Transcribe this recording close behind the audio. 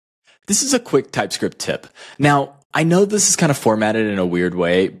This is a quick TypeScript tip. Now, I know this is kind of formatted in a weird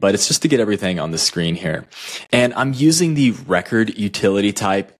way, but it's just to get everything on the screen here. And I'm using the record utility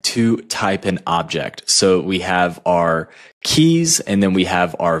type to type an object. So we have our keys and then we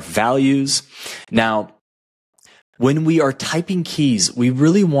have our values. Now, when we are typing keys, we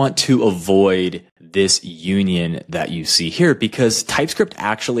really want to avoid this union that you see here because TypeScript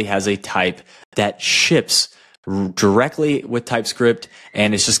actually has a type that ships directly with TypeScript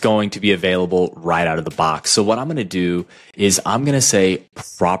and it's just going to be available right out of the box. So what I'm going to do is I'm going to say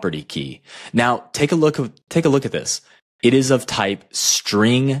property key. Now take a look at this. It is of type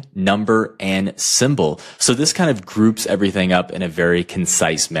string, number, and symbol. So this kind of groups everything up in a very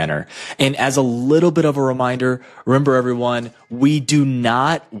concise manner. And as a little bit of a reminder, remember everyone, we do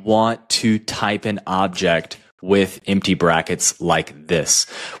not want to type an object with empty brackets like this.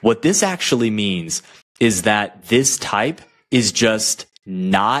 What this actually means is that this type is just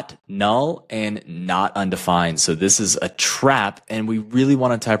not null and not undefined. So this is a trap and we really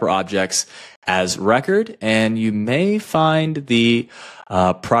want to type our objects as record, and you may find the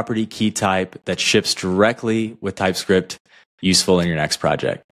property key type that ships directly with TypeScript useful in your next project.